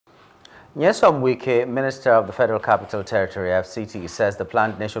Nyesom Wike, Minister of the Federal Capital Territory (FCT), says the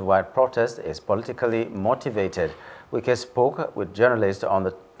planned nationwide protest is politically motivated. Wike spoke with journalists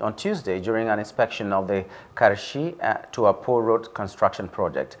on Tuesday during an inspection of the Karshi to Apo Road construction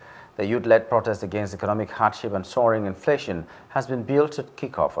project. The youth-led protest against economic hardship and soaring inflation has been billed to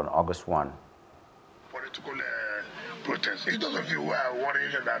kick off on August 1. Political protest. It's those of you who are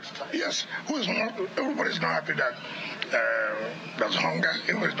worried that, yes, everybody's not happy that there's hunger,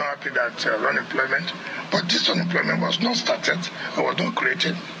 everybody's not happy that there's unemployment, but this unemployment was not started or was not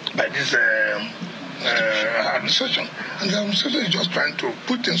created by this administration. And the administration is just trying to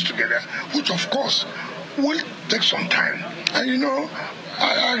put things together, which of course will take some time. And you know,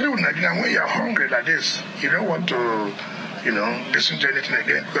 I agree with Nigeria, when you're hungry like this, you don't want to, listen to anything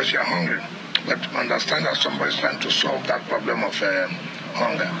again because you're hungry. But understand that somebody's trying to solve that problem of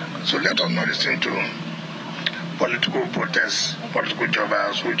hunger. So let us not listen to political protests, political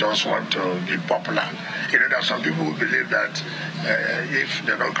jobbers who just want to be popular. You know, there are some people who believe that if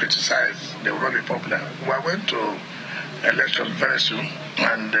they don't criticize, they will not be popular. We are going to elections very soon,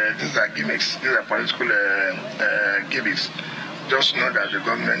 and these are gimmicks. These are political gimmicks. Just know that the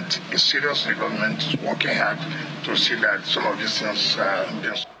government is serious. The government is working hard to see that some of these things are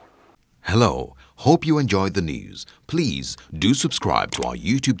being. Hello, hope you enjoyed the news. Please do subscribe to our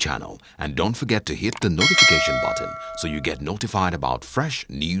YouTube channel and don't forget to hit the notification button so you get notified about fresh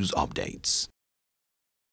news updates.